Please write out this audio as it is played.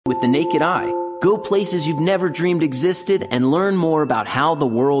with the naked eye, go places you've never dreamed existed, and learn more about how the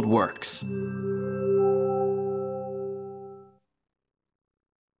world works.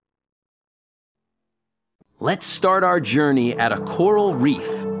 Let's start our journey at a coral reef.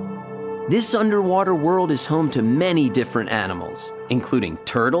 This underwater world is home to many different animals, including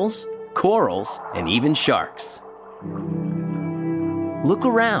turtles, corals, and even sharks. Look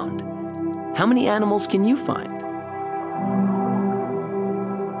around. How many animals can you find?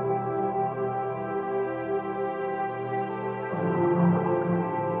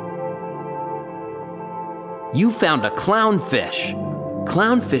 You found a clownfish.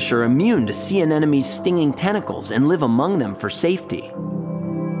 Clownfish are immune to sea anemones' stinging tentacles and live among them for safety.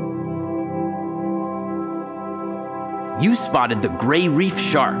 You spotted the gray reef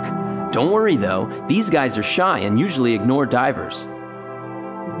shark. Don't worry though, these guys are shy and usually ignore divers.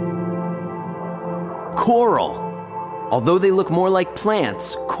 Coral. Although they look more like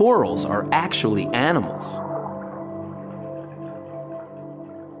plants, corals are actually animals.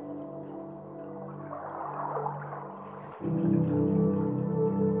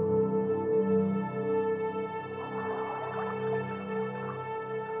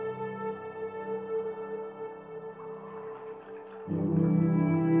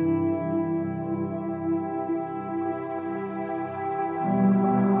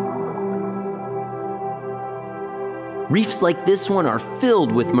 Reefs like this one are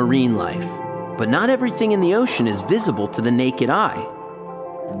filled with marine life, but not everything in the ocean is visible to the naked eye.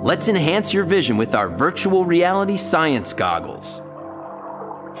 Let's enhance your vision with our virtual reality science goggles.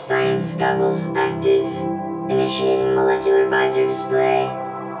 Science goggles active. Initiating molecular visor display.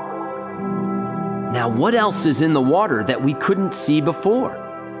 Now what else is in the water that we couldn't see before?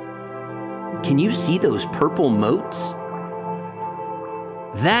 Can you see those purple motes?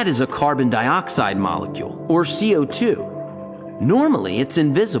 That is a carbon dioxide molecule, or CO2. Normally, it's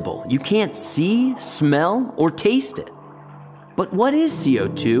invisible. You can't see, smell, or taste it. But what is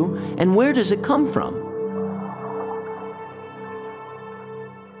CO2, and where does it come from?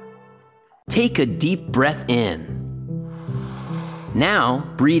 Take a deep breath in.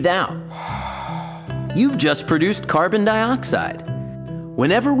 Now, breathe out. You've just produced carbon dioxide.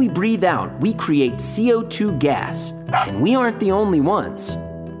 Whenever we breathe out, we create CO2 gas, and we aren't the only ones.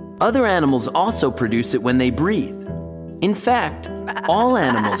 Other animals also produce it when they breathe. In fact, all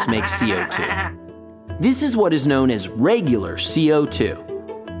animals make CO2. This is what is known as regular CO2.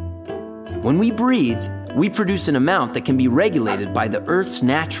 When we breathe, we produce an amount that can be regulated by the Earth's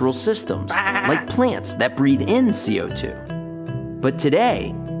natural systems, like plants that breathe in CO2. But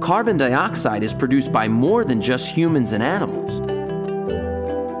today, carbon dioxide is produced by more than just humans and animals.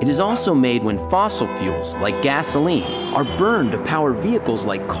 It is also made when fossil fuels, like gasoline, are burned to power vehicles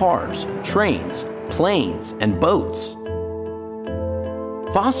like cars, trains, planes, and boats.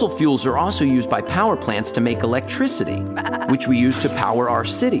 Fossil fuels are also used by power plants to make electricity, which we use to power our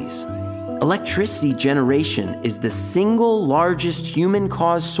cities. Electricity generation is the single largest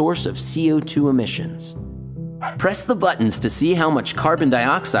human-caused source of CO2 emissions. Press the buttons to see how much carbon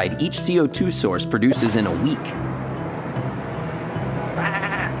dioxide each CO2 source produces in a week.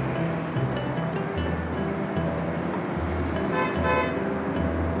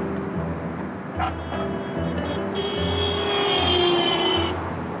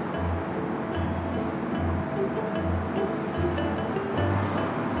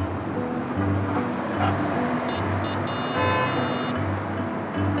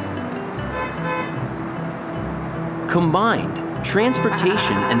 Combined,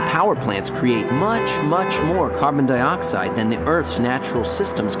 transportation and power plants create much more carbon dioxide than the Earth's natural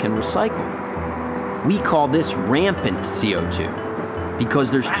systems can recycle. We call this rampant CO2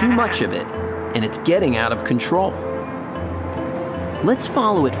 because there's too much of it and it's getting out of control. Let's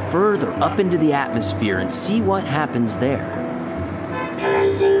follow it further up into the atmosphere and see what happens there.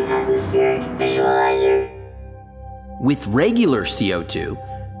 Commencing atmospheric visualizer. With regular CO2,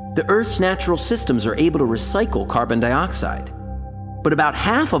 the Earth's natural systems are able to recycle carbon dioxide. But about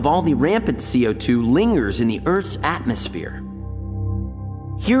half of all the rampant CO2 lingers in the Earth's atmosphere.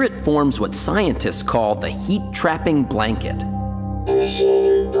 Here it forms what scientists call the heat-trapping blanket.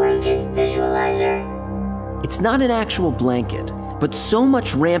 Initiating blanket visualizer. It's not an actual blanket, but so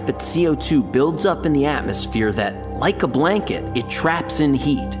much rampant CO2 builds up in the atmosphere that, like a blanket, it traps in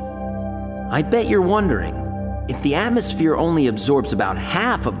heat. I bet you're wondering, if the atmosphere only absorbs about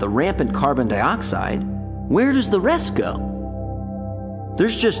half of the rampant carbon dioxide, where does the rest go?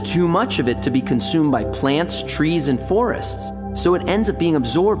 There's just too much of it to be consumed by plants, trees, and forests, so it ends up being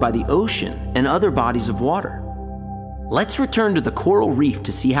absorbed by the ocean and other bodies of water. Let's return to the coral reef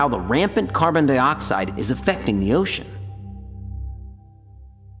to see how the rampant carbon dioxide is affecting the ocean.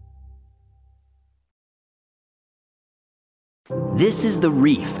 This is the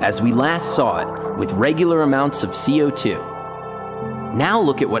reef as we last saw it, with regular amounts of CO2. Now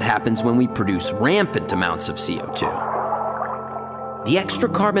look at what happens when we produce rampant amounts of CO2. The extra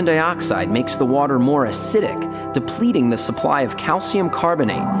carbon dioxide makes the water more acidic, depleting the supply of calcium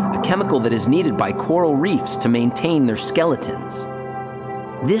carbonate, a chemical that is needed by coral reefs to maintain their skeletons.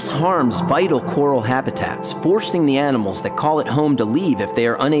 This harms vital coral habitats, forcing the animals that call it home to leave if they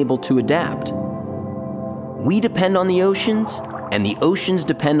are unable to adapt. We depend on the oceans, and the oceans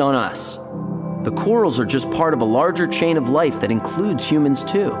depend on us. The corals are just part of a larger chain of life that includes humans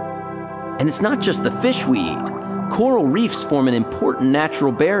too. And it's not just the fish we eat. Coral reefs form an important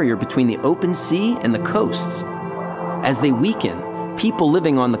natural barrier between the open sea and the coasts. As they weaken, people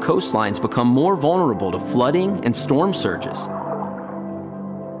living on the coastlines become more vulnerable to flooding and storm surges.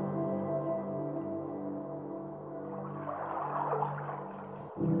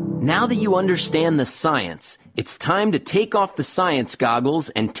 Now that you understand the science, it's time to take off the science goggles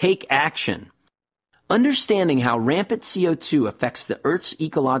and take action. Understanding how rampant CO2 affects the Earth's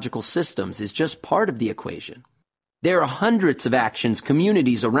ecological systems is just part of the equation. There are hundreds of actions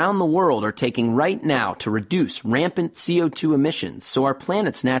communities around the world are taking right now to reduce rampant CO2 emissions so our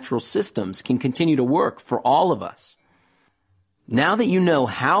planet's natural systems can continue to work for all of us. Now that you know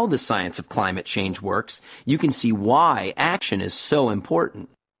how the science of climate change works, you can see why action is so important.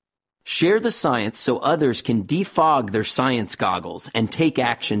 Share the science so others can defog their science goggles and take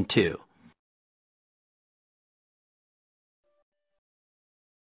action too.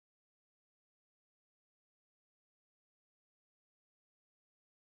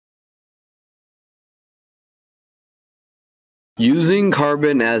 Using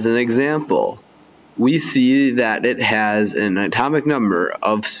carbon as an example, we see that it has an atomic number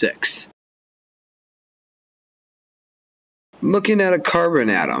of 6. Looking at a carbon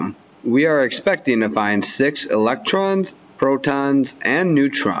atom, we are expecting to find 6 electrons, protons, and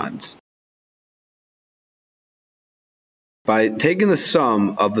neutrons. By taking the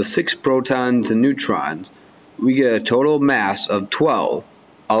sum of the 6 protons and neutrons, we get a total mass of 12,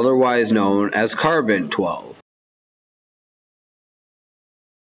 otherwise known as carbon-12.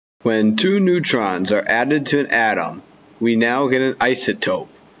 When 2 neutrons are added to an atom, we now get an isotope.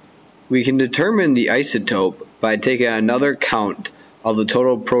 We can determine the isotope by taking another count of the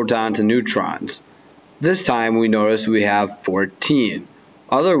total protons and neutrons. This time we notice we have 14,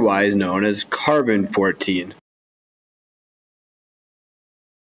 otherwise known as carbon-14.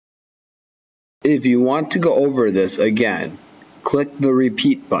 If you want to go over this again, click the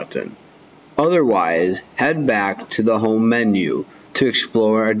repeat button. Otherwise, head back to the home menu to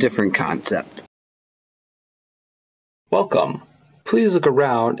explore a different concept. Welcome. Please look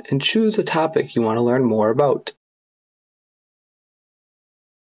around and choose a topic you want to learn more about.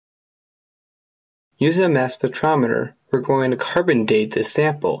 Using a mass spectrometer, we're going to carbon date this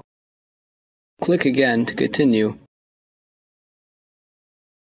sample. Click again to continue.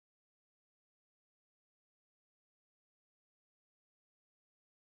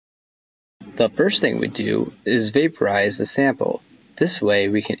 The first thing we do is vaporize the sample. This way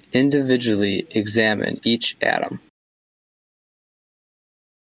we can individually examine each atom.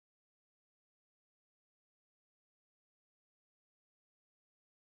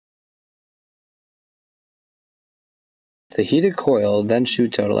 The heated coil then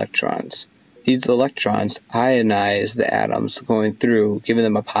shoots out electrons. These electrons ionize the atoms going through, giving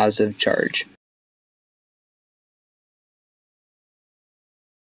them a positive charge.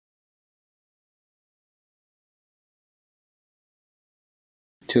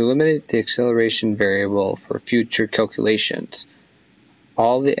 To eliminate the acceleration variable for future calculations,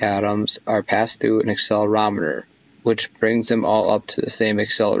 all the atoms are passed through an accelerometer, which brings them all up to the same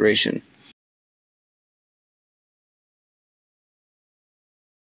acceleration.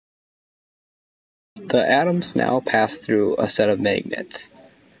 The atoms now pass through a set of magnets.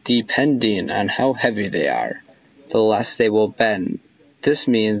 Depending on how heavy they are, the less they will bend. This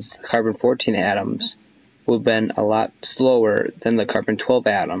means the carbon-14 atoms will bend a lot slower than the carbon-12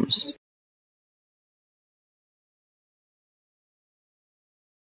 atoms.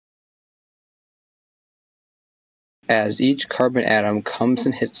 As each carbon atom comes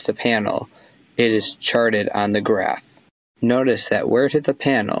and hits the panel, it is charted on the graph. Notice that where it hit the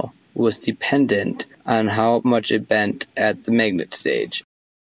panel was dependent on how much it bent at the magnet stage.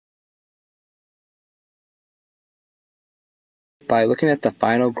 By looking at the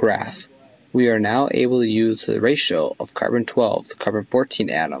final graph, we are now able to use the ratio of carbon-12 to carbon-14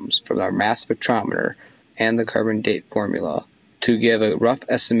 atoms from our mass spectrometer and the carbon date formula to give a rough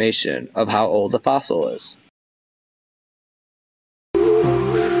estimation of how old the fossil is.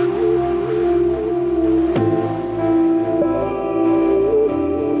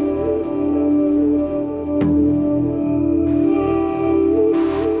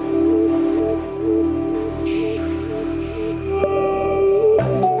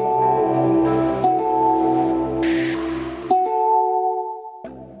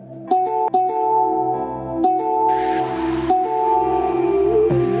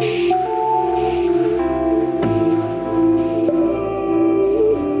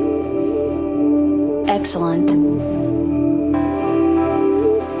 Excellent.